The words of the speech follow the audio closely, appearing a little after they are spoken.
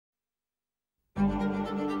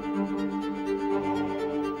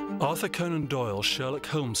Arthur Conan Doyle's Sherlock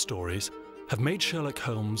Holmes stories have made Sherlock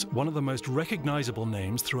Holmes one of the most recognizable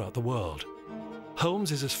names throughout the world.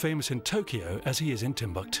 Holmes is as famous in Tokyo as he is in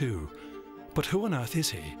Timbuktu. But who on earth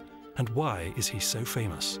is he, and why is he so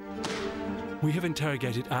famous? We have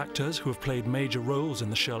interrogated actors who have played major roles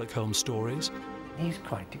in the Sherlock Holmes stories. He's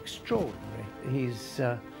quite extraordinary. He's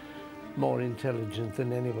more intelligent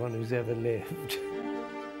than anyone who's ever lived.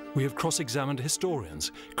 We have cross-examined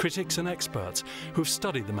historians, critics and experts who have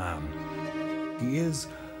studied the man. He is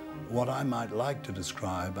what I might like to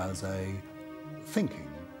describe as a thinking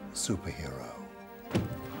superhero.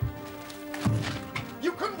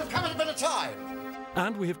 You couldn't have come at a better time!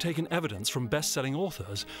 And we have taken evidence from best-selling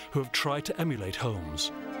authors who have tried to emulate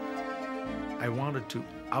Holmes. I wanted to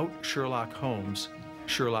out-Sherlock Holmes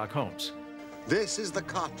Sherlock Holmes. This is the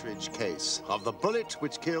cartridge case of the bullet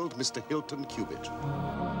which killed Mr. Hilton Cubitt.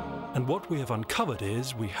 And what we have uncovered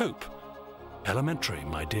is, we hope, elementary,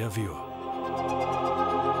 my dear viewer.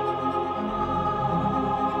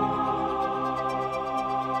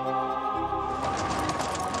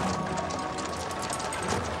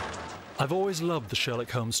 I've always loved the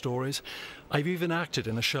Sherlock Holmes stories. I've even acted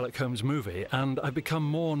in a Sherlock Holmes movie, and I've become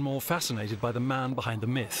more and more fascinated by the man behind the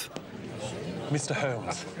myth. Mr.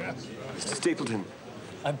 Holmes. Mr. Stapleton.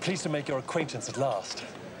 I'm pleased to make your acquaintance at last.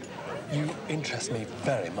 You interest me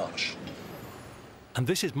very much. And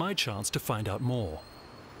this is my chance to find out more.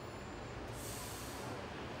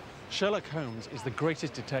 Sherlock Holmes is the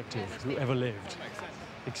greatest detective who ever lived.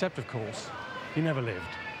 Except, of course, he never lived.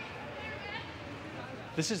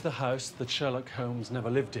 This is the house that Sherlock Holmes never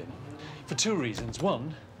lived in, for two reasons.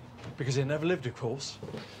 One, because he never lived, of course.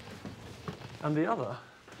 And the other,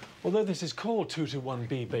 although this is called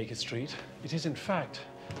 221B Baker Street, it is in fact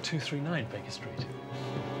 239 Baker Street.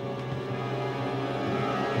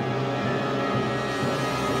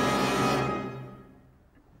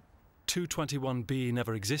 .221B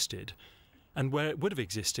never existed, and where it would have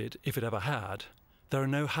existed, if it ever had, there are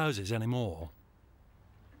no houses anymore.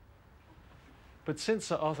 But since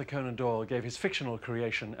Sir Arthur Conan Doyle gave his fictional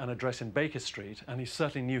creation an address in Baker Street, and he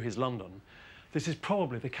certainly knew his London, this is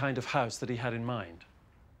probably the kind of house that he had in mind.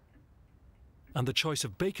 And the choice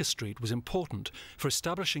of Baker Street was important for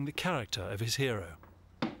establishing the character of his hero.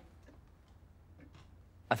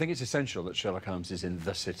 I think it's essential that Sherlock Holmes is in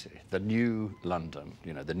the city, the new London,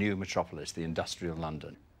 you know, the new metropolis, the industrial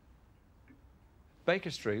London.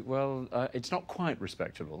 Baker Street, well, it's not quite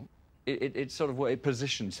respectable. It's sort of where it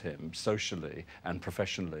positions him socially and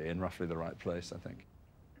professionally in roughly the right place, I think.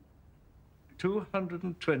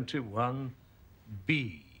 221B.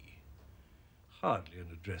 Hardly an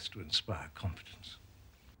address to inspire confidence.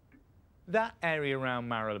 That area around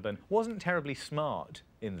Marylebone wasn't terribly smart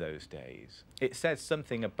in those days. It says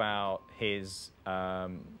something about his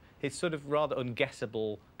sort of rather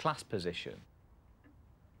unguessable class position.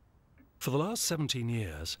 For the last 17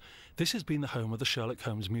 years, this has been the home of the Sherlock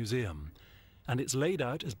Holmes Museum, and it's laid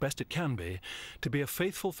out as best it can be to be a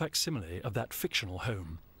faithful facsimile of that fictional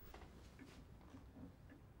home.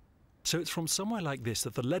 So it's from somewhere like this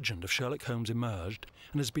that the legend of Sherlock Holmes emerged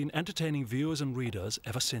and has been entertaining viewers and readers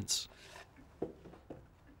ever since.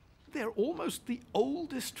 They're almost the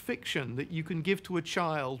oldest fiction that you can give to a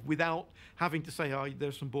child without having to say, oh,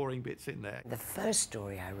 there's some boring bits in there. The first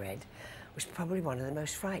story I read was probably one of the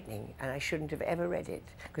most frightening, and I shouldn't have ever read it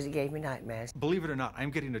because it gave me nightmares. Believe it or not,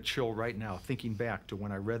 I'm getting a chill right now thinking back to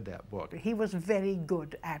when I read that book. He was very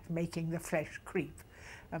good at making the flesh creep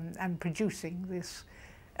and producing this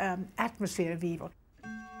atmosphere of evil.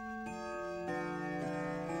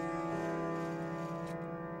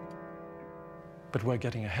 But we're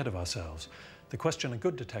getting ahead of ourselves. The question a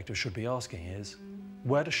good detective should be asking is,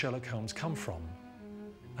 where does Sherlock Holmes come from?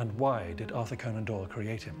 And why did Arthur Conan Doyle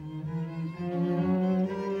create him?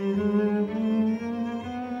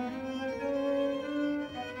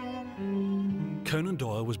 Conan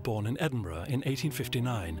Doyle was born in Edinburgh in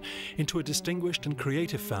 1859 into a distinguished and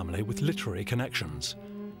creative family with literary connections.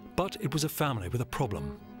 But it was a family with a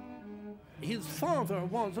problem. His father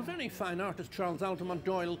was a very fine artist, Charles Altamont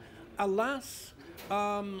Doyle, alas,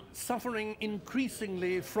 suffering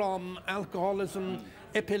increasingly from alcoholism,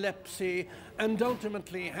 epilepsy, and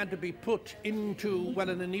ultimately had to be put into, well,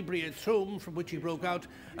 an inebriate's home from which he broke out,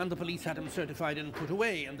 and the police had him certified and put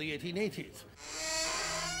away in the 1880s.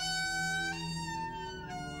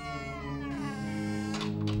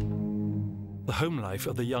 The home life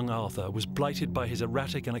of the young Arthur was blighted by his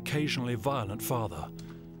erratic and occasionally violent father.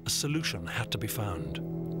 A solution had to be found.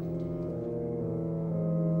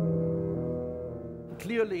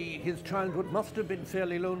 clearly his childhood must have been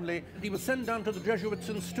fairly lonely. He was sent down to the Jesuits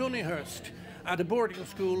in Stonyhurst at a boarding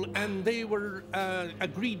school, and they were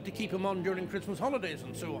agreed to keep him on during Christmas holidays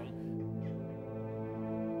and so on.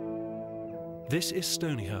 This is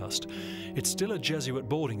Stonyhurst. It's still a Jesuit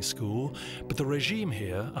boarding school, but the regime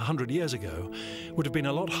here, 100 years ago, would have been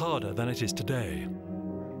a lot harder than it is today.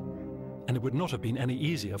 And it would not have been any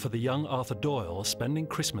easier for the young Arthur Doyle spending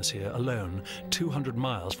Christmas here alone, 200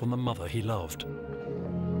 miles from the mother he loved.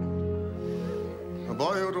 A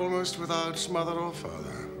boyhood almost without mother or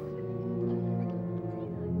father.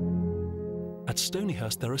 At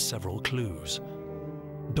Stonyhurst there are several clues.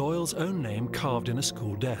 Doyle's own name carved in a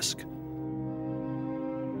school desk.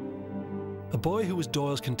 A boy who was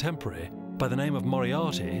Doyle's contemporary by the name of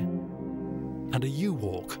Moriarty, and a yew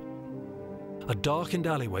walk, a darkened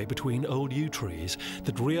alleyway between old yew trees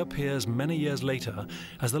that reappears many years later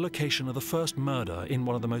as the location of the first murder in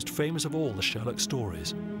one of the most famous of all the Sherlock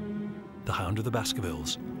stories, The Hound of the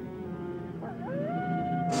Baskervilles.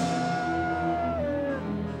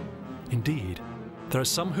 Indeed, there are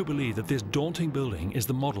some who believe that this daunting building is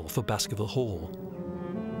the model for Baskerville Hall.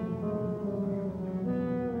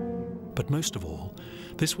 But most of all,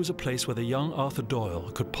 this was a place where the young Arthur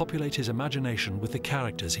Doyle could populate his imagination with the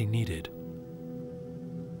characters he needed.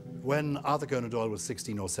 When Arthur Conan Doyle was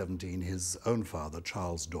 16 or 17, his own father,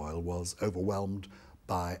 Charles Doyle, was overwhelmed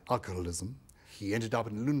by alcoholism. He ended up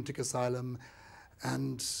in a lunatic asylum,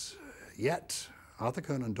 and yet Arthur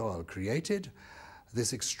Conan Doyle created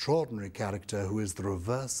this extraordinary character who is the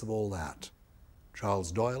reverse of all that.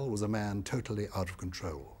 Charles Doyle was a man totally out of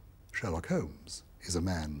control. Sherlock Holmes is a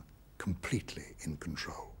man completely in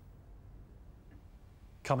control.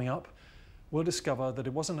 Coming up, we'll discover that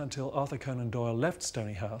it wasn't until Arthur Conan Doyle left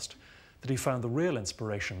Stonyhurst that he found the real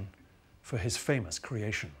inspiration for his famous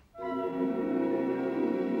creation.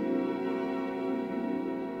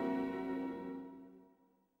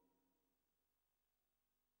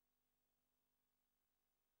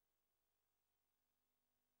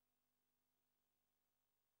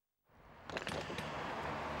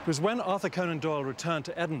 It was when Arthur Conan Doyle returned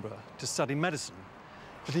to Edinburgh to study medicine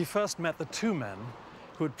that he first met the two men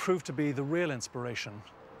who would prove to be the real inspiration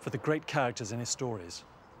for the great characters in his stories.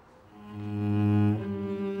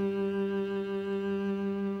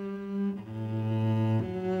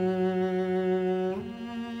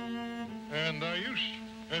 And I used,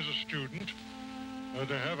 as a student,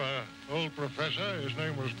 to have an old professor, his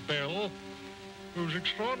name was Bell, who was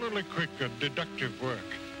extraordinarily quick at deductive work.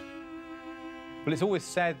 Well, it's always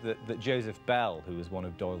said that Joseph Bell, who was one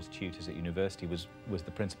of Doyle's tutors at university, was the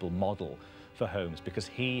principal model for Holmes, because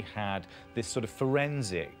he had this sort of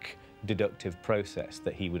forensic deductive process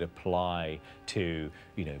that he would apply to,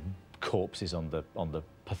 you know, corpses on the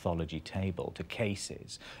pathology table, to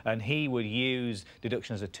cases, and he would use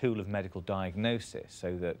deduction as a tool of medical diagnosis,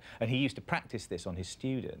 so that, and he used to practice this on his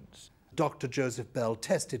students. Dr. Joseph Bell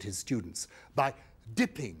tested his students by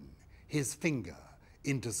dipping his finger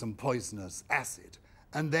into some poisonous acid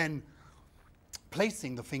and then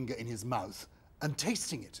placing the finger in his mouth and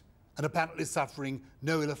tasting it, and apparently suffering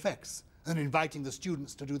no ill effects, and inviting the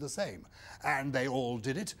students to do the same. And they all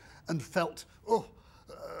did it and felt,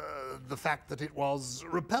 the fact that it was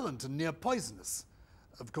repellent and near poisonous.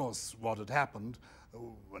 Of course, what had happened,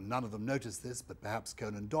 and none of them noticed this, but perhaps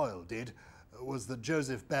Conan Doyle did, was that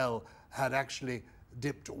Joseph Bell had actually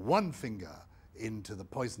dipped one finger into the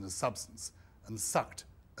poisonous substance and sucked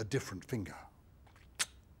a different finger.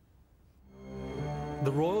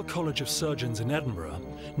 The Royal College of Surgeons in Edinburgh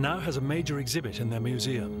now has a major exhibit in their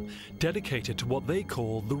museum dedicated to what they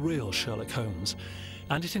call the real Sherlock Holmes,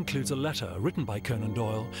 and it includes a letter written by Conan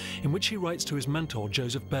Doyle in which he writes to his mentor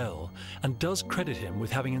Joseph Bell and does credit him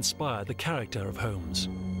with having inspired the character of Holmes.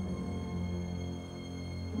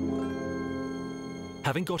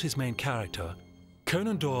 Having got his main character,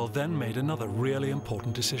 Conan Doyle then made another really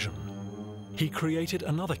important decision. He created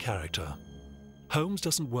another character. Holmes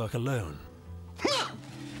doesn't work alone.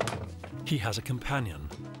 He has a companion,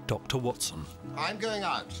 Dr. Watson. I'm going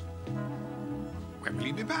out. When will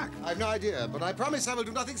he be back? I've no idea, but I promise I will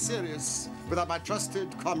do nothing serious without my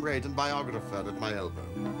trusted comrade and biographer at my elbow.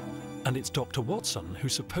 And it's Dr. Watson who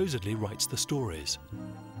supposedly writes the stories.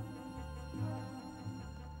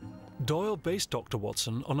 Doyle based Dr.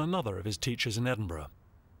 Watson on another of his teachers in Edinburgh.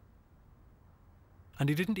 And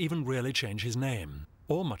he didn't even really change his name,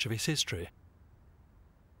 or much of his history.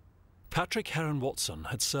 Patrick Heron Watson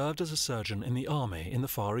had served as a surgeon in the army in the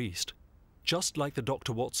Far East, just like the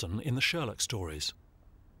Dr. Watson in the Sherlock stories.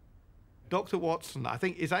 Dr. Watson, I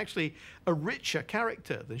think, is actually a richer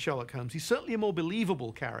character than Sherlock Holmes. He's certainly a more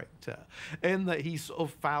believable character in that he's sort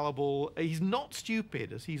of fallible. He's not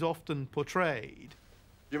stupid, as he's often portrayed.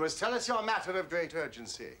 You must tell us your matter of great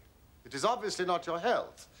urgency. It is obviously not your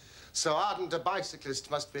health. So ardent a bicyclist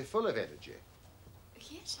must be full of energy.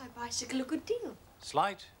 Yes, I bicycle a good deal.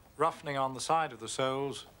 Slight roughening on the side of the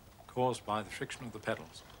soles caused by the friction of the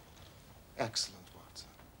pedals. Excellent, Watson.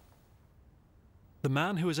 The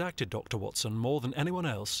man who has acted Dr. Watson more than anyone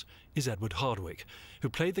else is Edward Hardwicke, who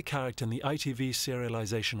played the character in the ITV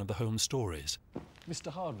serialisation of the Holmes stories.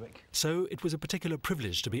 Mr. Hardwicke. So it was a particular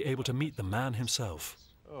privilege to be able to meet the man himself.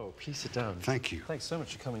 Oh, please sit down. Thank you. Thanks so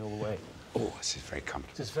much for coming all the way. Oh, this is very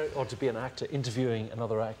comfortable. It's very odd to be an actor interviewing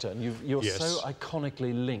another actor, and you're Yes. so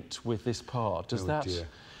iconically linked with this part. Does dear.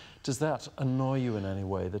 does that annoy you in any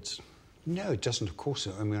way? That No, it doesn't, of course.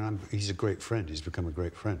 I mean, he's a great friend. He's become a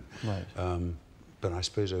great friend. Right. But I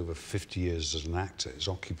suppose over 50 years as an actor, it's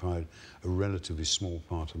occupied a relatively small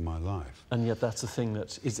part of my life. And yet that's the thing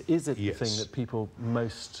that... Is it Yes. the thing that people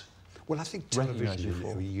most Well, I think recognise you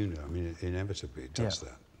television, for? you know, I mean, inevitably it does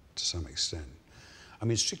that to some extent. I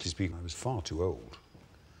mean, strictly speaking, I was far too old.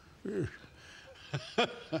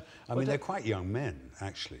 I mean, they're quite young men,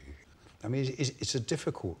 actually. I mean, it's a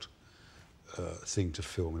difficult thing to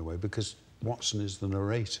film in a way because Watson is the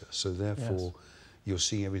narrator, so therefore you're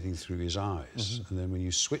seeing everything through his eyes. And then when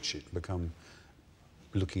you switch it and become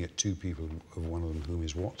looking at two people, of one of them whom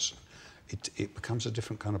is Watson, it becomes a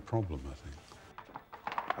different kind of problem, I think.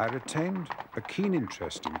 I retained a keen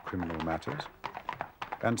interest in criminal matters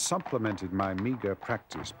and supplemented my meagre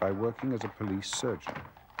practice by working as a police surgeon.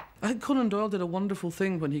 I think Conan Doyle did a wonderful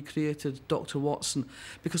thing when he created Dr. Watson,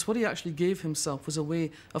 because what he actually gave himself was a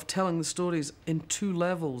way of telling the stories in two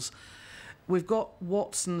levels. We've got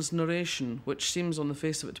Watson's narration, which seems on the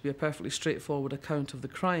face of it to be a perfectly straightforward account of the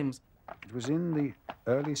crimes. It was in the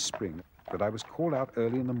early spring that I was called out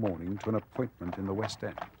early in the morning to an appointment in the West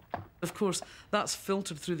End. Of course, that's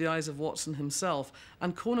filtered through the eyes of Watson himself,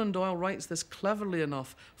 and Conan Doyle writes this cleverly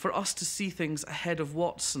enough for us to see things ahead of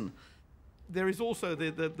Watson. There is also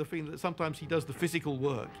the feeling that sometimes he does the physical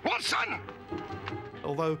work. Watson!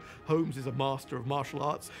 Although Holmes is a master of martial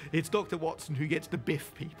arts, it's Dr. Watson who gets to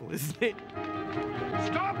biff people, isn't it?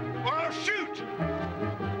 Stop or I'll shoot!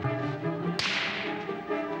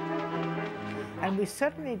 And we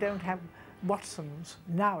certainly don't have Watsons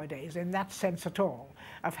nowadays in that sense at all,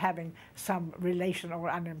 of having some relation or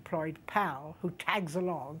unemployed pal who tags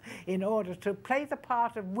along in order to play the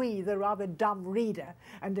part of we, the rather dumb reader,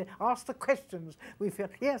 and ask the questions we feel,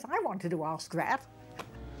 yes, I wanted to ask that.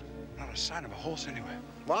 Not a sign of a horse anywhere.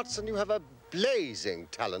 Watson, you have a blazing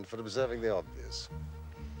talent for observing the obvious.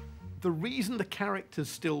 The reason the characters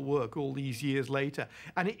still work all these years later,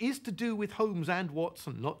 and it is to do with Holmes and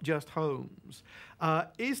Watson, not just Holmes,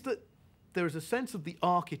 is that there is a sense of the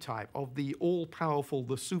archetype of the all-powerful,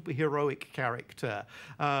 the superheroic character.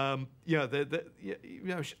 Holmes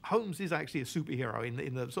is actually a superhero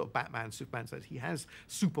in the sort of Batman, Superman sense. He has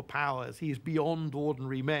superpowers. He is beyond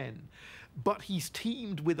ordinary men. But he's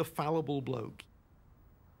teamed with a fallible bloke.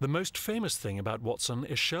 The most famous thing about Watson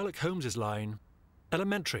is Sherlock Holmes's line,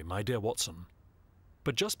 "Elementary, my dear Watson."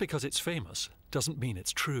 But just because it's famous doesn't mean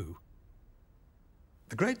it's true.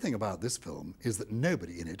 The great thing about this film is that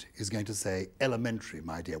nobody in it is going to say, "Elementary,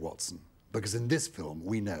 my dear Watson," because in this film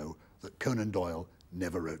we know that Conan Doyle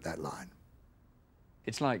never wrote that line.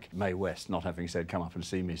 It's like Mae West not having said, "Come up and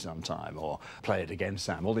see me sometime," or "Play it again,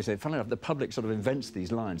 Sam." All they say, funnily enough, the public sort of invents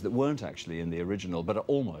these lines that weren't actually in the original, but are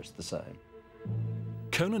almost the same.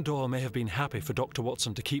 Conan Doyle may have been happy for Dr.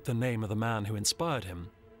 Watson to keep the name of the man who inspired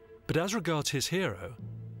him, but as regards his hero,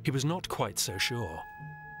 he was not quite so sure.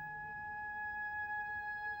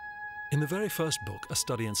 In the very first book, A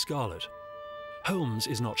Study in Scarlet, Holmes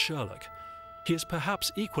is not Sherlock. He is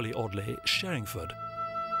perhaps equally oddly Sherringford.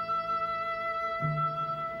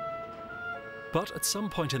 But at some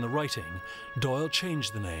point in the writing, Doyle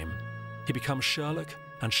changed the name. He becomes Sherlock,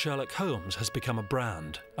 and Sherlock Holmes has become a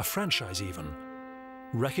brand, a franchise even,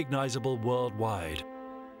 recognizable worldwide.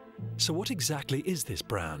 So what exactly is this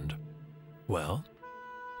brand? Well,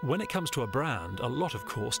 when it comes to a brand, a lot, of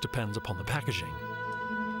course, depends upon the packaging.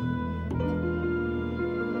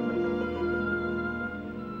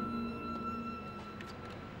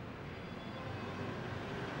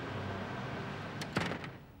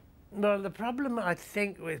 Well, the problem, I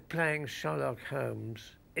think, with playing Sherlock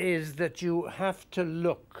Holmes is that you have to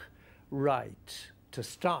look right to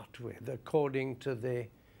start with, according to the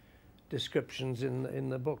descriptions in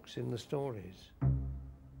the books, in the stories.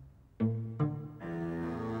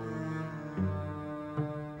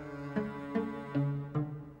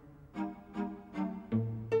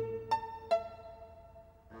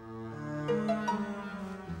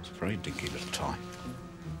 a very dinky little tie.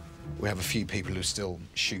 We have a few people who still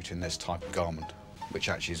shoot in this type of garment, which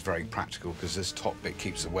actually is very practical because this top bit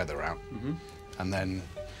keeps the weather out. And then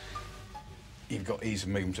you've got ease of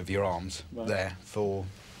movement of your arms there for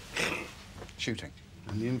shooting.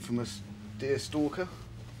 And the infamous deer stalker?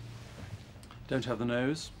 Don't have the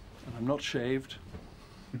nose, and I'm not shaved.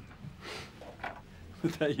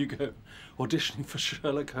 But there you go, auditioning for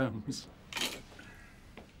Sherlock Holmes. Thank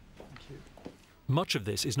you. Much of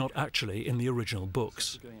this is not actually in the original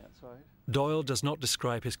books. Doyle does not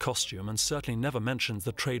describe his costume and certainly never mentions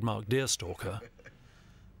the trademark deerstalker.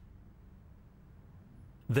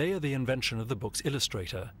 They are the invention of the book's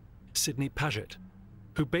illustrator, Sidney Paget,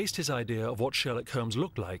 who based his idea of what Sherlock Holmes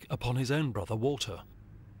looked like upon his own brother Walter.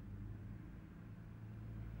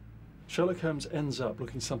 Sherlock Holmes ends up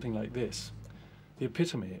looking something like this, the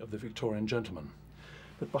epitome of the Victorian gentleman.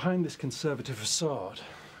 But behind this conservative facade,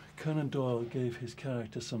 Conan Doyle gave his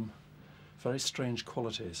character some very strange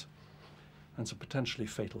qualities and some potentially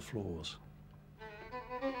fatal flaws.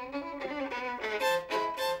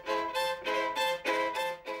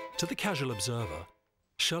 To the casual observer,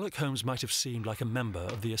 Sherlock Holmes might have seemed like a member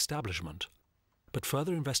of the establishment, but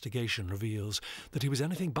further investigation reveals that he was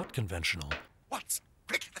anything but conventional. What's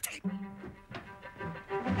breaking the tape?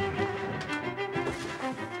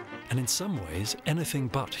 And in some ways, anything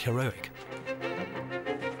but heroic.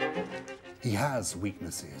 He has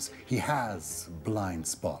weaknesses. He has blind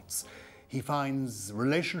spots. He finds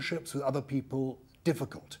relationships with other people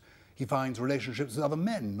difficult. He finds relationships with other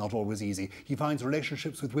men not always easy. He finds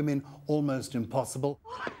relationships with women almost impossible.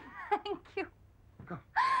 Thank you.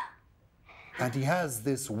 And he has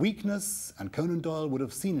this weakness, and Conan Doyle would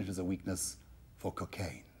have seen it as a weakness, for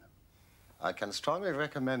cocaine. I can strongly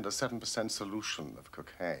recommend a 7% solution of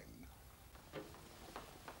cocaine.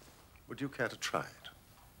 Would you care to try it?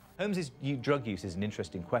 Holmes's drug use is an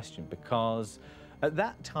interesting question because at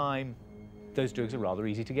that time, those drugs are rather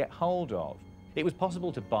easy to get hold of. It was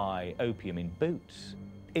possible to buy opium in boots.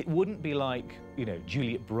 It wouldn't be like, you know,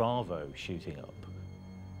 Juliet Bravo shooting up.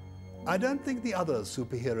 I don't think the other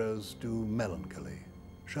superheroes do melancholy.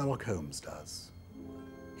 Sherlock Holmes does.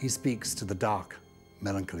 He speaks to the dark,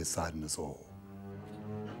 melancholy side in us all.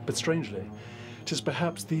 But strangely, it is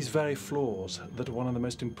perhaps these very flaws that are one of the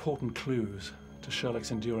most important clues to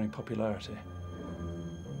Sherlock's enduring popularity.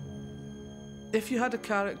 If you had a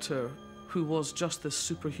character who was just this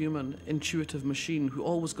superhuman, intuitive machine, who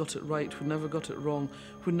always got it right, who never got it wrong,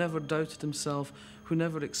 who never doubted himself, who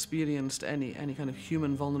never experienced any kind of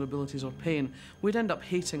human vulnerabilities or pain, we'd end up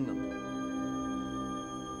hating them.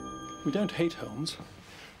 We don't hate Holmes.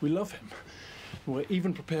 We love him. We're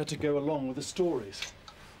even prepared to go along with the stories.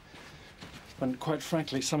 And quite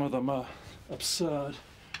frankly, some of them are absurd,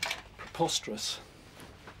 preposterous,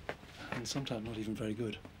 and sometimes not even very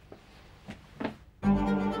good.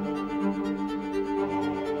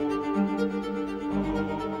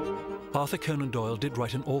 Arthur Conan Doyle did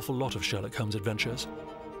write an awful lot of Sherlock Holmes adventures.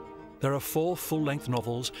 There are 4 full-length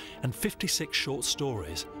novels and 56 short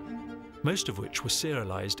stories, most of which were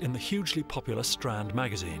serialized in the hugely popular Strand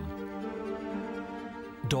magazine.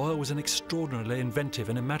 Doyle was an extraordinarily inventive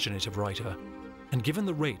and imaginative writer, and given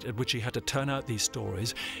the rate at which he had to turn out these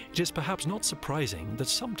stories, it is perhaps not surprising that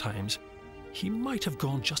sometimes he might have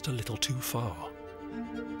gone just a little too far.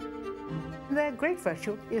 Their great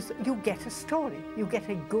virtue is you get a story. You get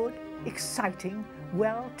a good, exciting,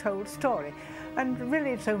 well-told story. And really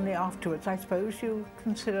it's only afterwards, I suppose, you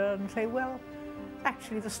consider and say, well,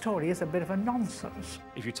 actually the story is a bit of a nonsense.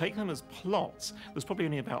 If you take them as plots, there's probably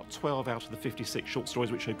only about 12 out of the 56 short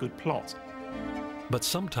stories which are good plots. But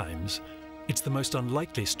sometimes it's the most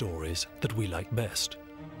unlikely stories that we like best.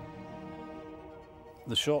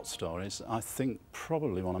 The short stories, I think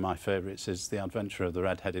probably one of my favourites is The Adventure of the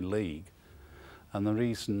Red-Headed League. And the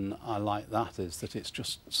reason I like that is that it's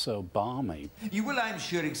just so balmy. You will, I'm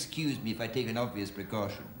sure, excuse me if I take an obvious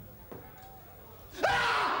precaution.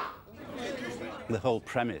 The whole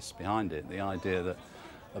premise behind it, the idea that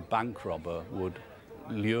a bank robber would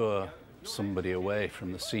lure somebody away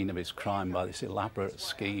from the scene of his crime by this elaborate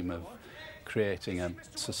scheme of creating a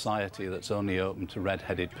society that's only open to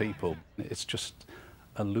red-headed people. It's just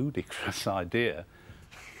a ludicrous idea.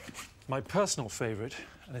 My personal favourite,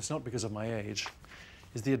 and it's not because of my age,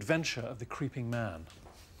 is The Adventure of the Creeping Man.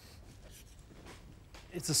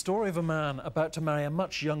 It's the story of a man about to marry a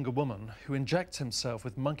much younger woman who injects himself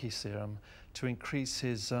with monkey serum to increase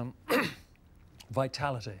his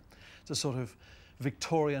vitality. It's a sort of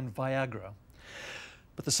Victorian Viagra.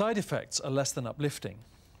 But the side effects are less than uplifting.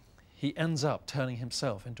 He ends up turning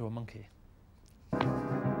himself into a monkey.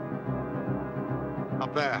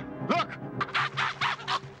 Up there. Look!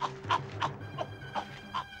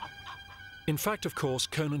 In fact, of course,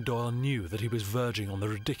 Conan Doyle knew that he was verging on the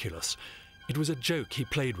ridiculous. It was a joke he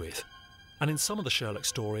played with. And in some of the Sherlock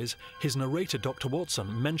stories, his narrator, Dr.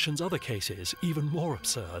 Watson, mentions other cases, even more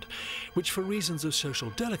absurd, which for reasons of social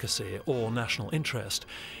delicacy or national interest,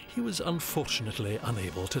 he was unfortunately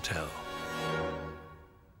unable to tell.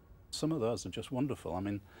 Some of those are just wonderful. I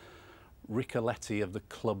mean, Ricoletti of the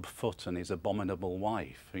club foot and his abominable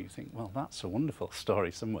wife. You think, well, that's a wonderful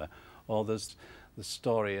story somewhere. Or there's the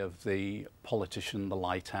story of the politician, the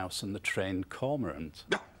lighthouse, and the trained cormorant.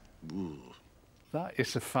 That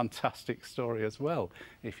is a fantastic story as well.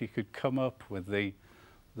 If you could come up with the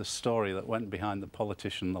story that went behind the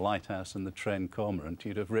politician, the lighthouse, and the trained cormorant,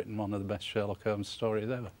 you'd have written one of the best Sherlock Holmes stories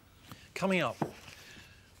ever. Coming up,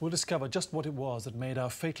 we'll discover just what it was that made our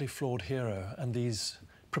fatally flawed hero and these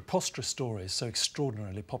preposterous stories so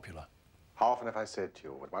extraordinarily popular. How often have I said to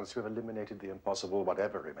you that once you have eliminated the impossible,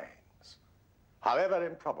 whatever remains, however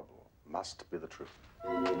improbable, must be the truth.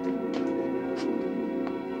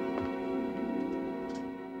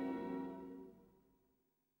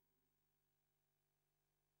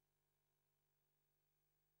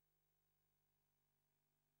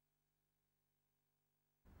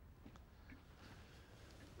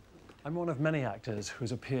 I'm one of many actors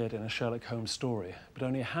who's appeared in a Sherlock Holmes story, but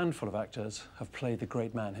only a handful of actors have played the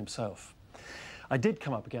great man himself. I did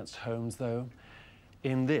come up against Holmes, though,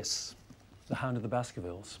 in this, The Hound of the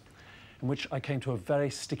Baskervilles, in which I came to a very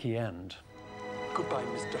sticky end. Goodbye,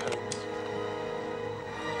 Mr. Holmes.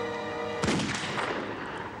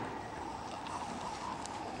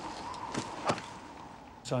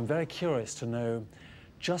 So I'm very curious to know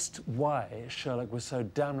just why Sherlock was so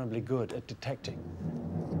damnably good at detecting.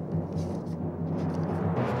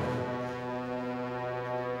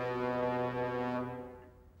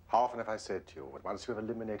 How often have I said to you that once you have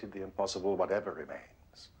eliminated the impossible, whatever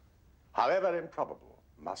remains, however improbable,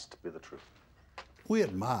 must be the truth. We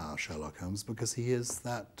admire Sherlock Holmes because he is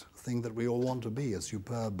that thing that we all want to be, a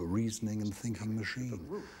superb reasoning and thinking machine.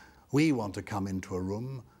 We want to come into a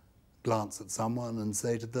room, glance at someone and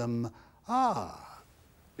say to them, ah.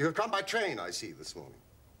 You have come by train, I see, this morning.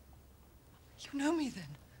 You know me, then?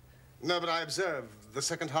 No, but I observe the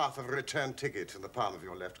second half of a return ticket in the palm of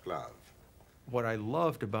your left glove. What I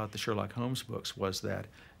loved about the Sherlock Holmes books was that,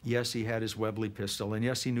 yes, he had his Webley pistol, and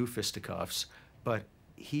yes, he knew fisticuffs, but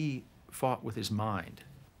he fought with his mind.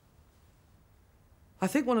 I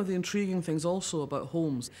think one of the intriguing things also about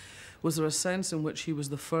Holmes was there a sense in which he was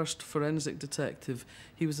the first forensic detective.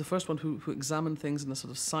 He was the first one who examined things in a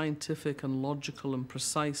sort of scientific and logical and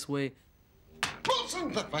precise way.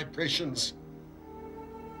 Wilson, the vibrations!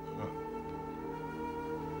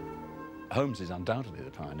 Holmes is undoubtedly the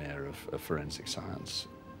pioneer of forensic science.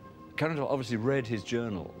 Conan Doyle obviously read his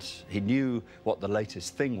journals. He knew what the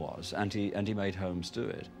latest thing was, and he made Holmes do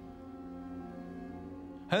it.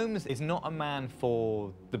 Holmes is not a man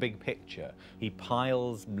for the big picture. He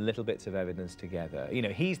piles little bits of evidence together. You know,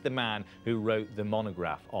 he's the man who wrote the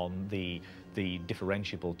monograph on the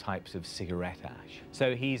differentiable types of cigarette ash.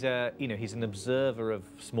 So he's he's an observer of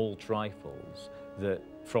small trifles that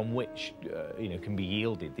from which can be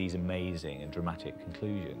yielded these amazing and dramatic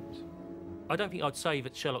conclusions. I don't think I'd say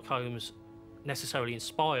that Sherlock Holmes necessarily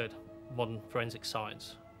inspired modern forensic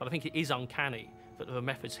science, but I think it is uncanny that the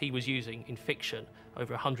methods he was using in fiction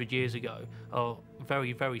over 100 years ago are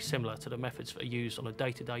very, very similar to the methods that are used on a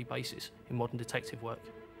day-to-day basis in modern detective work.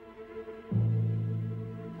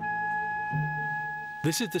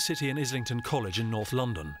 This is the city in Islington College in North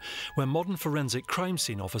London, where modern forensic crime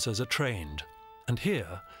scene officers are trained. And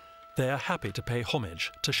here, they are happy to pay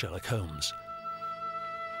homage to Sherlock Holmes.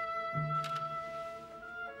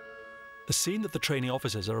 The scene that the training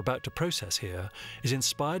officers are about to process here is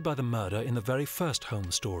inspired by the murder in the very first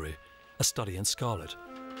Holmes story, A Study in Scarlet.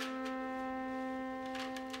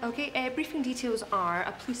 Okay, briefing details are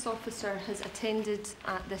a police officer has attended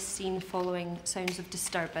at this scene following sounds of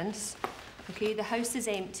disturbance. Okay, the house is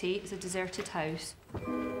empty, it's a deserted house.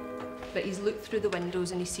 But he's looked through the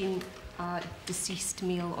windows and he's seen a deceased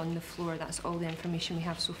male on the floor. That's all the information we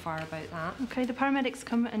have so far about that. Okay, the paramedics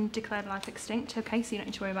come and declared life extinct. Okay, so you don't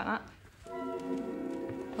need to worry about that.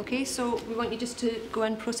 Okay, so we want you just to go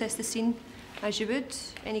and process the scene as you would.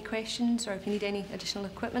 Any questions, or if you need any additional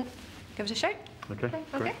equipment, give us a shout. Okay,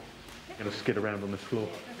 great. Gonna skid around on this floor.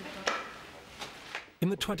 In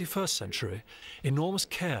the 21st century, enormous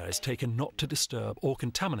care is taken not to disturb or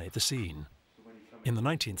contaminate the scene. In the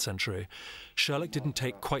 19th century, Sherlock didn't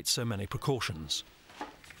take quite so many precautions.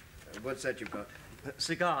 What's that you've got?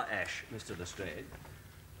 Cigar ash, Mr. Lestrade.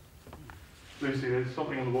 Lucy, there's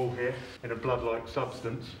something on the wall here, in a blood-like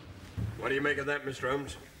substance. What do you make of that, Mr.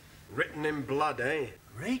 Holmes? Written in blood, eh?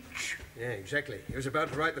 Rach? Yeah, exactly. He was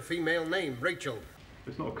about to write the female name, Rachel.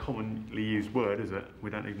 It's not a commonly used word, is it? We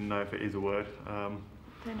don't even know if it is a word.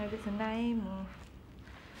 Don't know if it's a name or...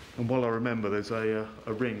 And while I remember, there's a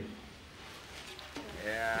ring.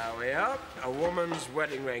 Yeah, we are. A woman's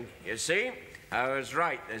wedding ring. You see? I was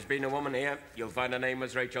right. There's been a woman here. You'll find her name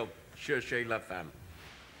was Rachel. Cherchez la femme.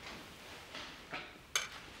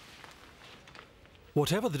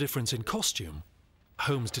 Whatever the difference in costume,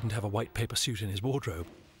 Holmes didn't have a white paper suit in his wardrobe.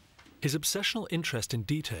 His obsessional interest in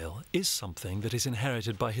detail is something that is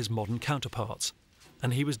inherited by his modern counterparts,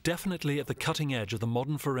 and he was definitely at the cutting edge of the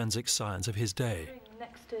modern forensic science of his day.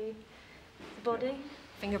 Next to the body.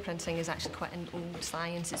 Fingerprinting is actually quite an old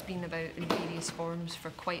science. It's been about in various forms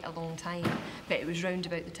for quite a long time, but it was round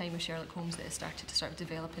about the time of Sherlock Holmes that it started to sort of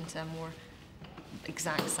develop into a more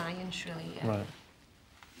exact science, really. Yeah. Right.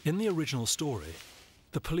 In the original story,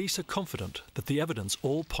 the police are confident that the evidence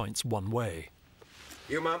all points one way.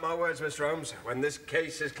 You mark my words, Mr. Holmes. When this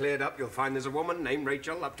case is cleared up, you'll find there's a woman named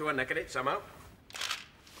Rachel up to her neck in it somehow.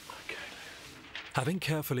 Having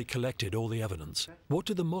carefully collected all the evidence, what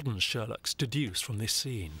do the modern Sherlocks deduce from this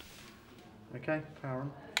scene? Okay,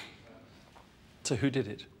 Karen. So who did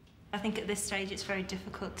it? I think at this stage it's very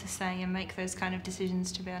difficult to say and make those kind of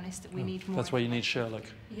decisions, to be honest, that we need more. That's why you need Sherlock.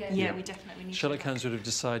 Yeah, we definitely need Sherlock Holmes would have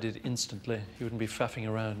decided instantly. He wouldn't be faffing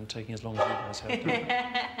around and taking as long as you guys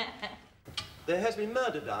have. There has been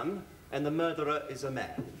murder done, and the murderer is a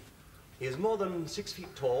man. He is more than 6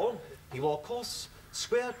 feet tall. He wore coarse,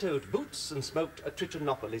 square-toed boots and smoked a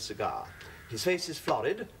Trichinopoly cigar. His face is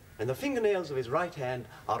florid, and the fingernails of his right hand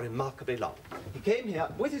are remarkably long. He came here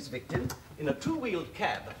with his victim in a two-wheeled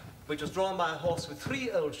cab, which was drawn by a horse with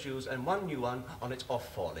 3 old shoes and 1 new one on its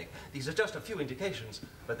off foreleg. These are just a few indications,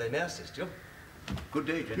 but they may assist you. Good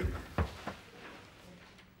day, gentlemen.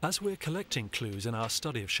 As we're collecting clues in our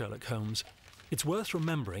study of Sherlock Holmes, it's worth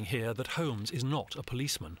remembering here that Holmes is not a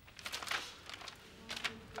policeman.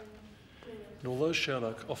 And although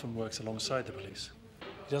Sherlock often works alongside the police,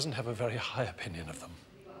 he doesn't have a very high opinion of them.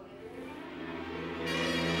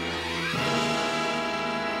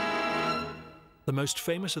 The most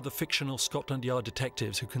famous of the fictional Scotland Yard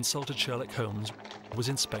detectives who consulted Sherlock Holmes was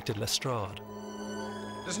Inspector Lestrade.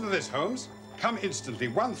 Listen to this, Holmes. Come instantly,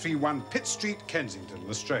 131 Pitt Street, Kensington,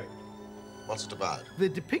 Lestrade. What's it about? The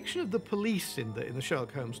depiction of the police in the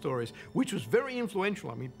Sherlock Holmes stories, which was very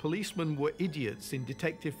influential. I mean, policemen were idiots in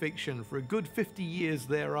detective fiction for a good 50 years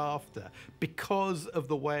thereafter because of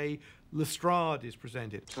the way Lestrade is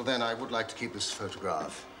presented. Well, then, I would like to keep this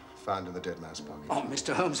photograph found in the dead man's pocket. Oh,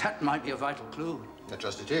 Mr. Holmes, that might be a vital clue.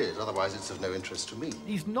 Just it is. Otherwise, it's of no interest to me.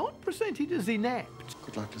 He's not presented as inept.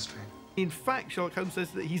 Good luck, Lestrade. In fact, Sherlock Holmes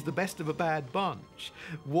says that he's the best of a bad bunch.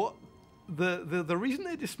 What the reason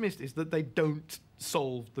they're dismissed is that they don't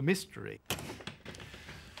solve the mystery.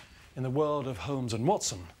 In the world of Holmes and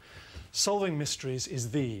Watson, solving mysteries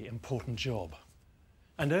is the important job.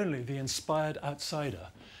 And only the inspired outsider,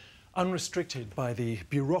 unrestricted by the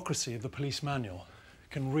bureaucracy of the police manual,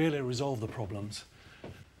 can really resolve the problems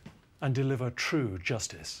and deliver true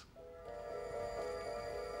justice.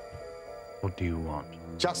 What do you want?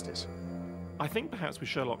 Justice. I think perhaps with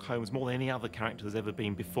Sherlock Holmes, more than any other character there's ever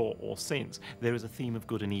been before or since, there is a theme of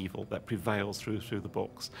good and evil that prevails through the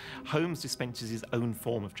books. Holmes dispenses his own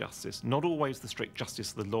form of justice, not always the strict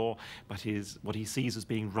justice of the law, but what he sees as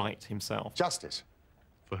being right himself. Justice.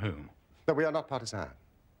 For whom? No, we are not partisan.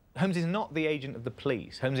 Holmes is not the agent of the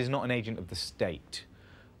police. Holmes is not an agent of the state.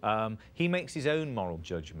 He makes his own moral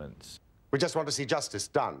judgments. We just want to see justice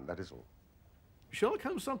done, that is all. Sherlock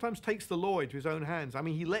Holmes sometimes takes the law into his own hands. I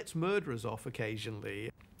mean, he lets murderers off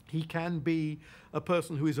occasionally. He can be a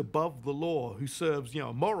person who is above the law, who serves,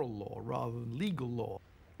 moral law rather than legal law.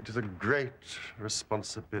 It is a great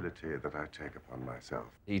responsibility that I take upon myself.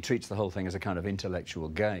 He treats the whole thing as a kind of intellectual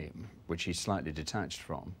game, which he's slightly detached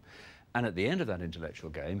from. And at the end of that intellectual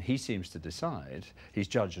game, he seems to decide he's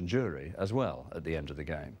judge and jury as well at the end of the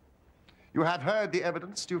game. You have heard the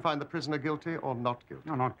evidence. Do you find the prisoner guilty or not guilty?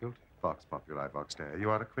 No, not guilty. Vox populi, vox dei. You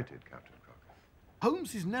are acquitted, Captain Cook.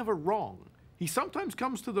 Holmes is never wrong. He sometimes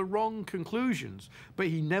comes to the wrong conclusions, but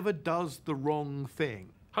he never does the wrong thing.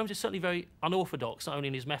 Holmes is certainly very unorthodox, not only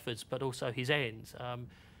in his methods, but also his ends.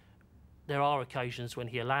 There are occasions when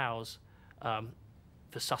he allows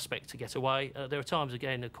the suspect to get away. There are times,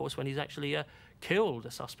 again, of course, when he's actually killed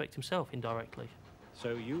a suspect himself indirectly.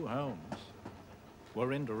 So you, Holmes,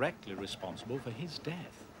 were indirectly responsible for his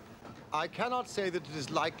death? I cannot say that it is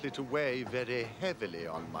likely to weigh very heavily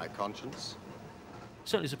on my conscience.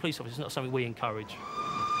 Certainly as a police officer, it's not something we encourage.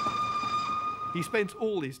 He spends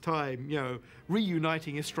all his time, you know,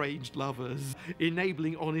 reuniting estranged lovers,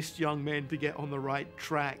 enabling honest young men to get on the right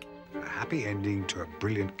track. A happy ending to a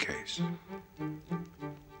brilliant case.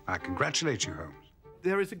 I congratulate you, Holmes.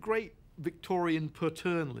 There is a great Victorian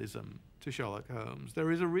paternalism to Sherlock Holmes.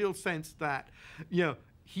 There is a real sense that, you know,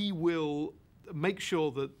 he will make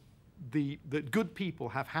sure that that good people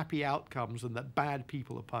have happy outcomes and that bad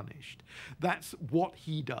people are punished. That's what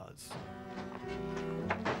he does.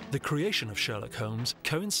 The creation of Sherlock Holmes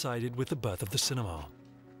coincided with the birth of the cinema.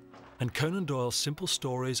 And Conan Doyle's simple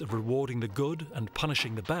stories of rewarding the good and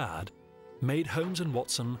punishing the bad made Holmes and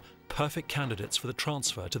Watson perfect candidates for the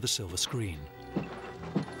transfer to the silver screen.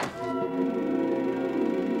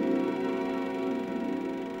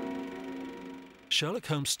 Sherlock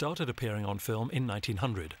Holmes started appearing on film in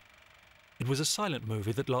 1900. It was a silent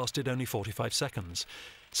movie that lasted only 45 seconds,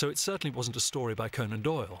 so it certainly wasn't a story by Conan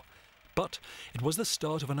Doyle, but it was the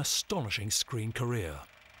start of an astonishing screen career.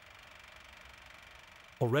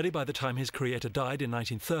 Already by the time his creator died in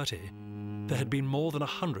 1930, there had been more than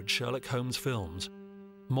 100 Sherlock Holmes films,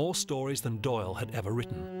 more stories than Doyle had ever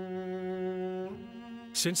written.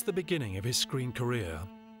 Since the beginning of his screen career,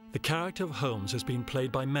 the character of Holmes has been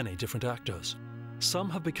played by many different actors. Some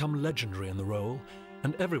have become legendary in the role,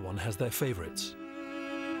 and everyone has their favourites.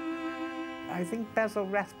 I think Basil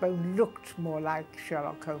Rathbone looked more like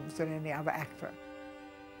Sherlock Holmes than any other actor.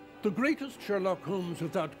 The greatest Sherlock Holmes,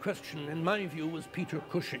 without question, in my view, was Peter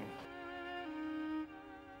Cushing.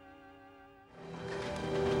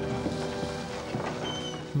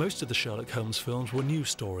 Most of the Sherlock Holmes films were new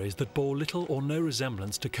stories that bore little or no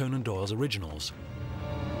resemblance to Conan Doyle's originals.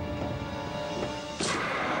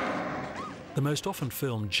 The most often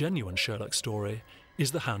filmed genuine Sherlock story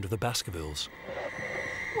is The Hound of the Baskervilles.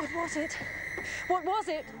 What was it? What was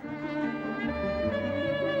it?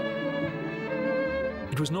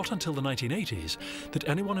 It was not until the 1980s that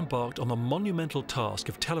anyone embarked on the monumental task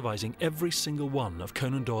of televising every single one of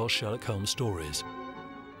Conan Doyle's Sherlock Holmes stories.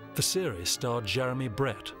 The series starred Jeremy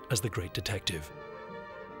Brett as the great detective.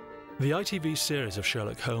 The ITV series of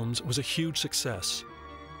Sherlock Holmes was a huge success,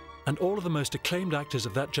 and all of the most acclaimed actors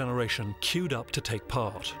of that generation queued up to take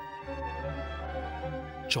part.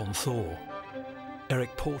 John Thaw,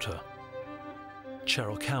 Eric Porter,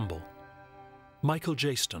 Cheryl Campbell, Michael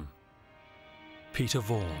Jaston, Peter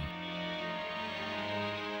Vaughan.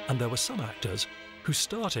 And there were some actors who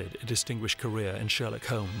started a distinguished career in Sherlock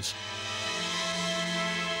Holmes,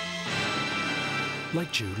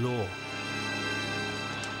 like Jude Law.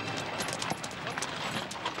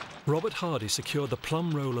 Robert Hardy secured the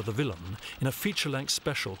plum role of the villain in a feature-length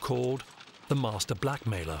special called The Master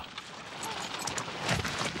Blackmailer.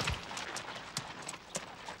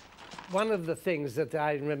 One of the things that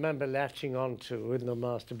I remember latching onto in The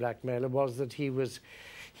Master Blackmailer was that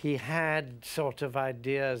he had sort of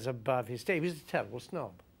ideas above his stage. He was a terrible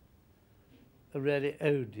snob, a really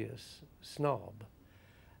odious snob.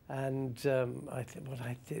 And I think what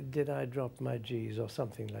I did I drop my G's or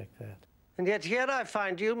something like that. And yet here I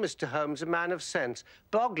find you, Mr. Holmes, a man of sense,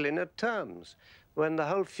 boggling at terms, when the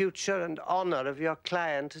whole future and honour of your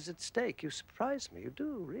client is at stake. You surprise me, you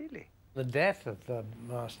do, really. The death of the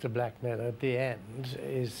Master Blackmailer at the end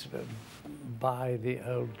is by the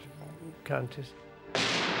old Countess.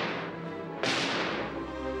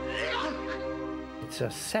 It's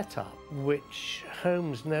a setup which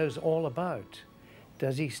Holmes knows all about.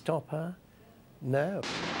 Does he stop her? No.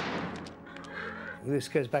 This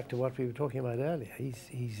goes back to what we were talking about earlier.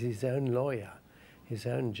 He's his own lawyer, his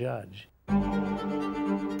own judge.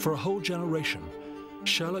 For a whole generation,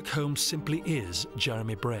 Sherlock Holmes simply is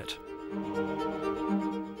Jeremy Brett.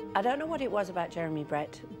 I don't know what it was about Jeremy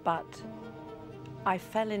Brett, but I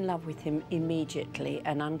fell in love with him immediately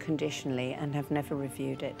and unconditionally and have never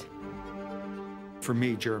reviewed it. For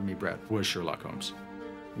me, Jeremy Brett was Sherlock Holmes.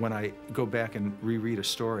 When I go back and reread a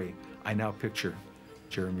story, I now picture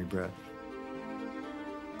Jeremy Brett.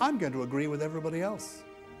 I'm going to agree with everybody else.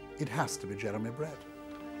 It has to be Jeremy Brett.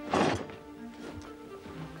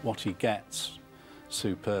 What he gets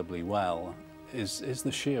superbly well is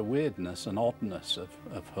the sheer weirdness and oddness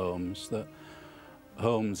of Holmes, that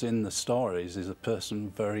Holmes in the stories is a person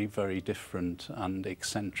very, very different and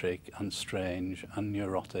eccentric and strange and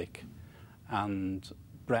neurotic, and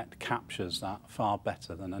Brett captures that far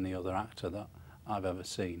better than any other actor that I've ever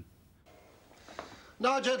seen.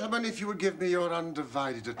 Now, gentlemen, if you would give me your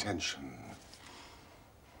undivided attention.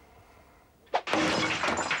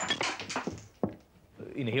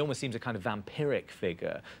 You know, he almost seems a kind of vampiric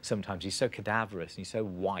figure. Sometimes he's so cadaverous and he's so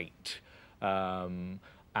white. And,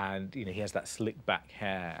 you know, he has that slick back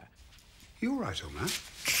hair. You all right, old man?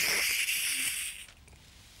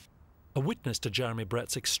 A witness to Jeremy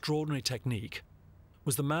Brett's extraordinary technique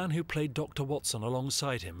was the man who played Dr. Watson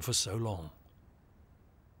alongside him for so long.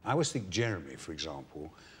 I always think Jeremy, for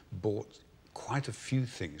example, brought quite a few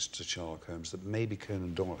things to Sherlock Holmes that maybe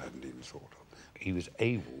Conan Doyle hadn't even thought of. He was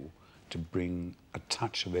able to bring a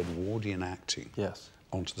touch of Edwardian acting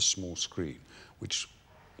onto the small screen, which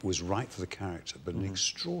was right for the character, but an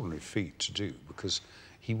extraordinary feat to do, because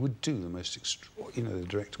he would do the most you know, the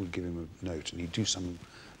director would give him a note and he'd do some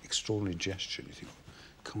extraordinary gesture and you think,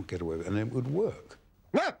 can't get away with it, and then it would work.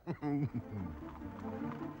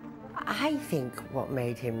 I think what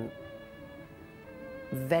made him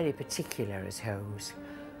very particular as Holmes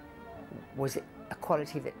was a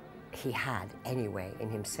quality that he had anyway in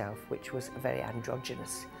himself, which was a very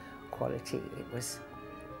androgynous quality. It was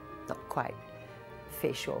not quite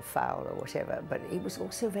fish or fowl or whatever, but it was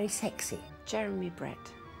also very sexy. Jeremy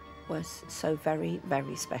Brett was so very,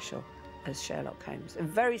 very special as Sherlock Holmes. A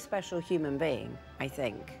very special human being, I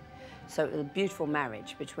think. So it was a beautiful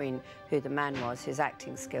marriage between who the man was, his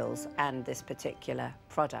acting skills, and this particular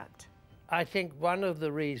product. I think one of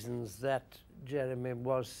the reasons that Jeremy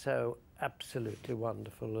was so absolutely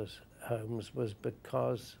wonderful as Holmes was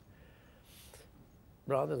because,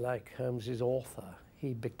 rather like Holmes's author,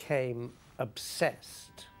 he became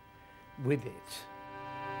obsessed with it.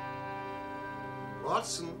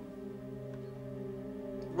 Watson,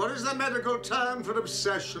 what is the medical term for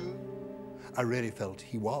obsession? I really felt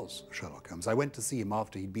he was Sherlock Holmes. I went to see him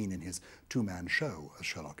after he'd been in his two-man show as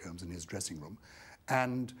Sherlock Holmes in his dressing room,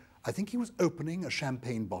 and I think he was opening a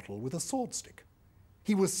champagne bottle with a sword stick.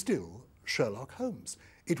 He was still Sherlock Holmes.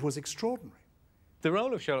 It was extraordinary. The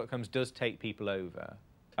role of Sherlock Holmes does take people over.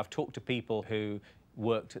 I've talked to people who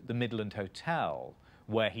worked at the Midland Hotel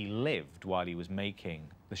where he lived while he was making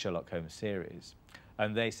the Sherlock Holmes series.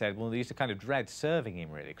 And they said, well, they used to kind of dread serving him,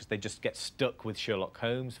 really, because they just get stuck with Sherlock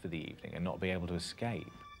Holmes for the evening and not be able to escape.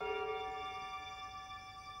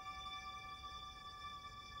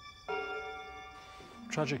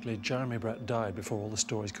 Tragically, Jeremy Brett died before all the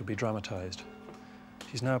stories could be dramatised.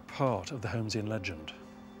 He's now part of the Holmesian legend,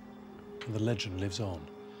 and the legend lives on,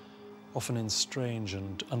 often in strange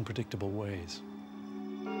and unpredictable ways.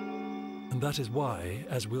 And that is why,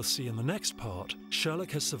 as we'll see in the next part,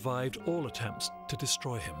 Sherlock has survived all attempts to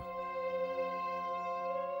destroy him.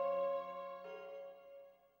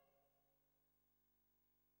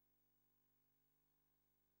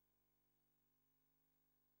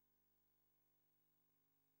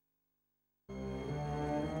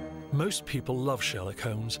 Most people love Sherlock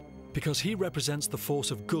Holmes because he represents the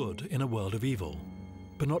force of good in a world of evil.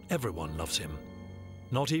 But not everyone loves him.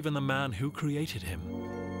 Not even the man who created him.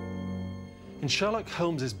 In Sherlock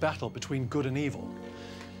Holmes's battle between good and evil,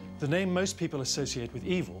 the name most people associate with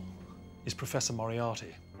evil is Professor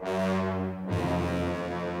Moriarty.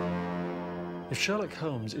 If Sherlock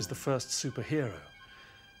Holmes is the first superhero,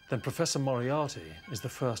 then Professor Moriarty is the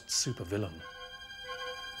first supervillain.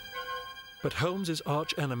 But Holmes's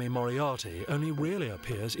arch-enemy Moriarty only really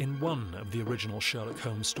appears in one of the original Sherlock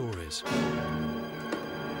Holmes stories.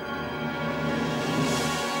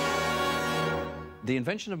 The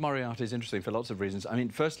invention of Moriarty is interesting for lots of reasons. I mean,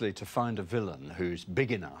 firstly, to find a villain who's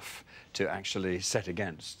big enough to actually set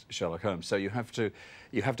against Sherlock Holmes. So you have to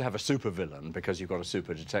have a super-villain because you've got a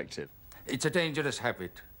super-detective. It's a dangerous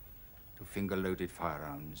habit to finger loaded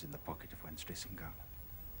firearms in the pocket of one's dressing gown.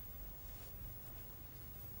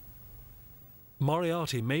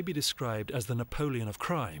 Moriarty may be described as the Napoleon of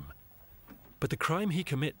crime, but the crime he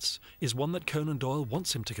commits is one that Conan Doyle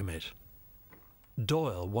wants him to commit.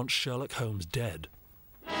 Doyle wants Sherlock Holmes dead.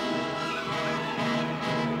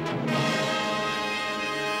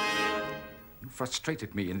 You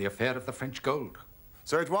frustrated me in the affair of the French gold.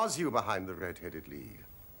 So it was you behind the Red-Headed League.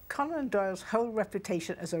 Conan Doyle's whole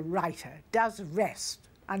reputation as a writer does rest,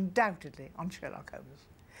 undoubtedly, on Sherlock Holmes.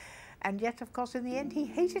 And yet, of course, in the end, he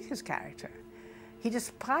hated his character. He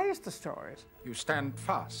despised the stories. You stand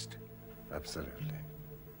fast. Absolutely.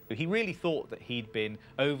 He really thought that he'd been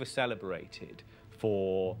over-celebrated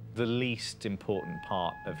for the least important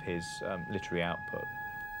part of his literary output.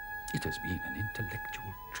 It has been an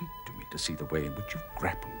intellectual treat to me to see the way in which you've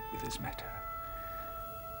grappled with this matter.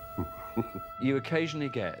 You occasionally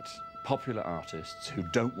get popular artists who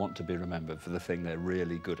don't want to be remembered for the thing they're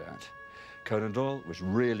really good at. Conan Doyle was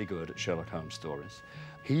really good at Sherlock Holmes stories.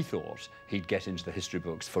 He thought he'd get into the history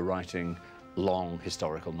books for writing long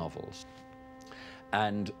historical novels.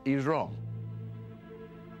 And he was wrong.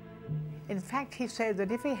 In fact, he said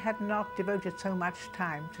that if he had not devoted so much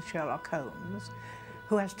time to Sherlock Holmes,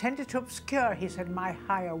 who has tended to obscure, he said, my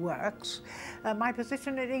higher works, my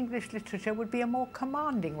position in English literature would be a more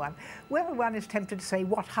commanding one. Well, one is tempted to say,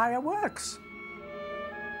 what higher works?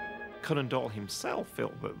 Conan Doyle himself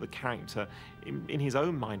felt that the character, in his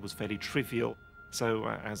own mind, was fairly trivial. So,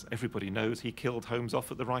 as everybody knows, he killed Holmes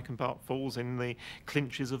off at the Reichenbach Falls in the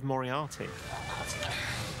clinches of Moriarty.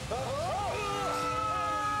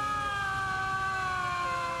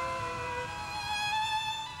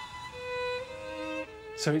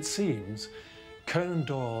 So it seems Conan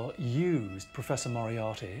Doyle used Professor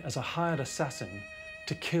Moriarty as a hired assassin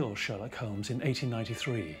to kill Sherlock Holmes in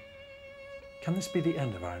 1893. Can this be the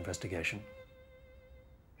end of our investigation?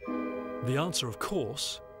 The answer, of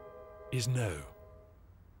course, is no.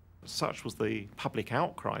 Such was the public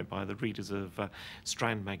outcry by the readers of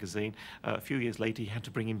Strand magazine. A few years later, he had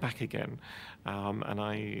to bring him back again. And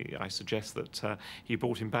I suggest that he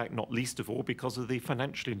brought him back not least of all because of the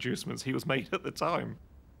financial inducements he was made at the time.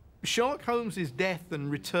 Sherlock Holmes's death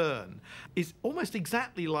and return is almost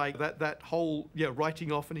exactly like that whole,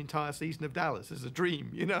 writing off an entire season of Dallas as a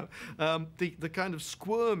dream, the kind of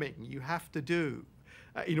squirming you have to do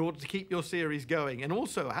in order to keep your series going, and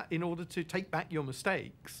also in order to take back your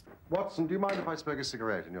mistakes. Watson, do you mind if I smoke a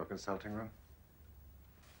cigarette in your consulting room?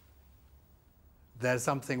 There's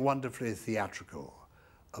something wonderfully theatrical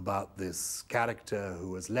about this character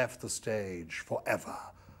who has left the stage forever,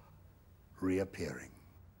 reappearing.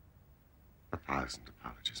 1,000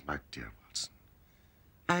 apologies, my dear Watson.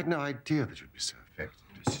 I had no idea that you'd be so affected.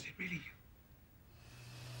 Is it really you?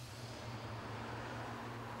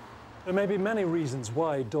 There may be many reasons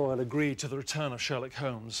why Doyle agreed to the return of Sherlock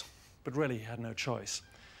Holmes, but really he had no choice.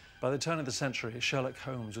 By the turn of the century, Sherlock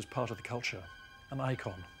Holmes was part of the culture, an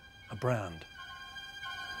icon, a brand.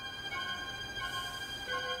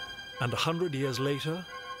 And 100 years later,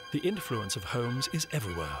 the influence of Holmes is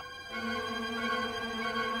everywhere.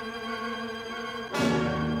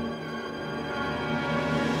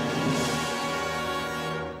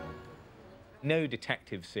 No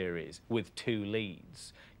detective series with two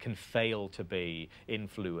leads can fail to be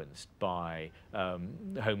influenced by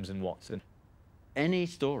Holmes and Watson. Any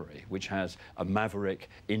story which has a maverick,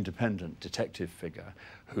 independent detective figure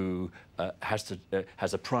who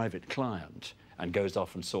has a private client and goes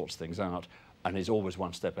off and sorts things out and is always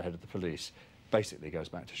one step ahead of the police basically goes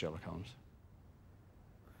back to Sherlock Holmes.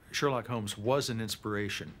 Sherlock Holmes was an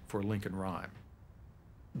inspiration for Lincoln Rhyme.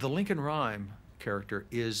 The Lincoln Rhyme character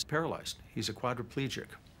is paralyzed. He's a quadriplegic,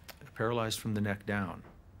 paralyzed from the neck down.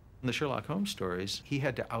 In the Sherlock Holmes stories, he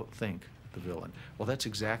had to outthink the villain. Well, that's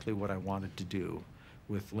exactly what I wanted to do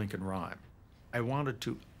with Lincoln Rhyme. I wanted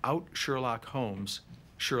to out Sherlock Holmes,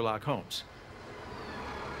 Sherlock Holmes.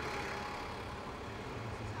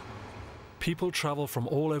 People travel from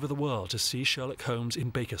all over the world to see Sherlock Holmes in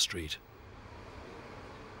Baker Street.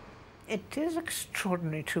 It is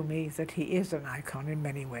extraordinary to me that he is an icon in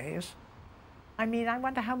many ways. I mean, I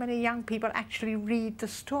wonder how many young people actually read the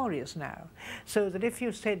stories now. So that if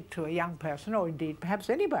you said to a young person, or indeed perhaps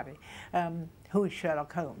anybody, who is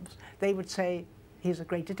Sherlock Holmes, they would say he's a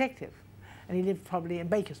great detective, and he lived probably in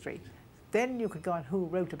Baker Street. Then you could go on who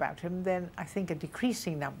wrote about him, then I think a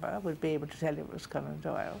decreasing number would be able to tell you it was Conan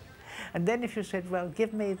Doyle. And then if you said, well,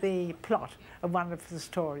 give me the plot of one of the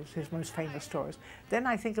stories, his most famous stories, then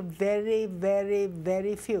I think of very, very,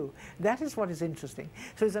 very few. That is what is interesting.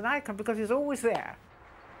 So he's an icon because he's always there.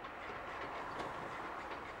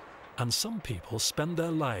 And some people spend their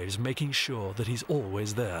lives making sure that he's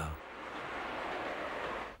always there.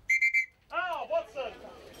 Ah, Watson!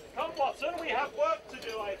 Come, Watson, we have work to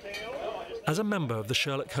do, I feel. As a member of the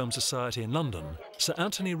Sherlock Holmes Society in London, Sir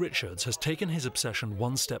Anthony Richards has taken his obsession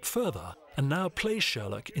one step further and now plays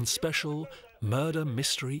Sherlock in special murder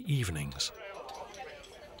mystery evenings.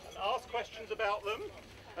 Ask questions about them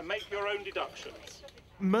and make your own deductions.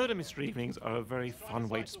 Murder mystery evenings are a very fun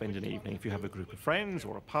way to spend an evening if you have a group of friends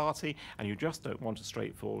or a party and you just don't want a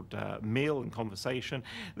straightforward meal and conversation.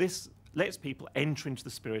 This lets people enter into the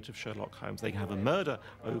spirit of Sherlock Holmes. They can have a murder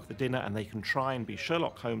over the dinner and they can try and be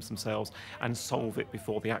Sherlock Holmes themselves and solve it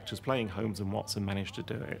before the actors playing Holmes and Watson manage to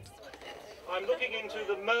do it. I'm looking into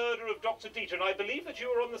the murder of Dr. Dieter, and I believe that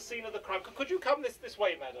you were on the scene of the crime. Could you come this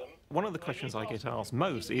way, madam? One of the questions I get asked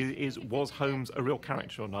most is was Holmes a real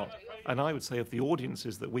character or not? And I would say of the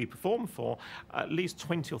audiences that we perform for, at least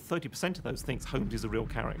 20 or 30% of those thinks Holmes is a real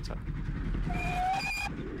character.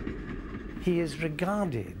 He is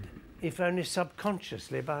regarded, if only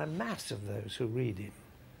subconsciously, by a mass of those who read him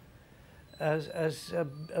as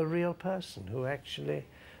a real person who actually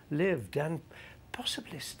lived and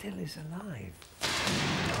possibly still is alive.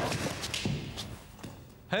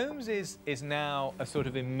 Holmes is now a sort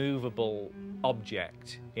of immovable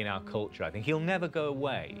object in our culture. I think he'll never go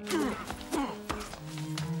away.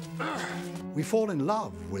 We fall in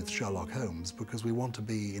love with Sherlock Holmes because we want to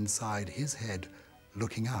be inside his head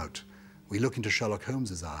looking out. We look into Sherlock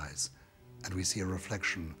Holmes's eyes and we see a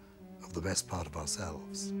reflection of the best part of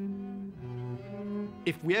ourselves.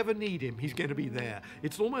 If we ever need him, he's going to be there.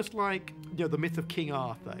 It's almost like, you know, the myth of King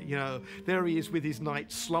Arthur. You know, there he is with his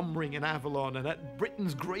knights slumbering in Avalon, and at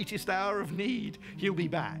Britain's greatest hour of need, he'll be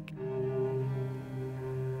back.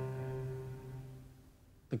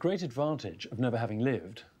 The great advantage of never having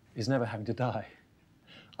lived is never having to die.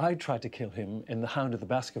 I tried to kill him in The Hound of the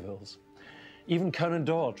Baskervilles. Even Conan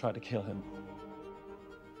Doyle tried to kill him.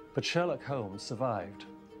 But Sherlock Holmes survived,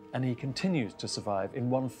 and he continues to survive in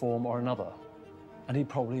one form or another. And he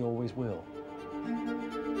probably always will.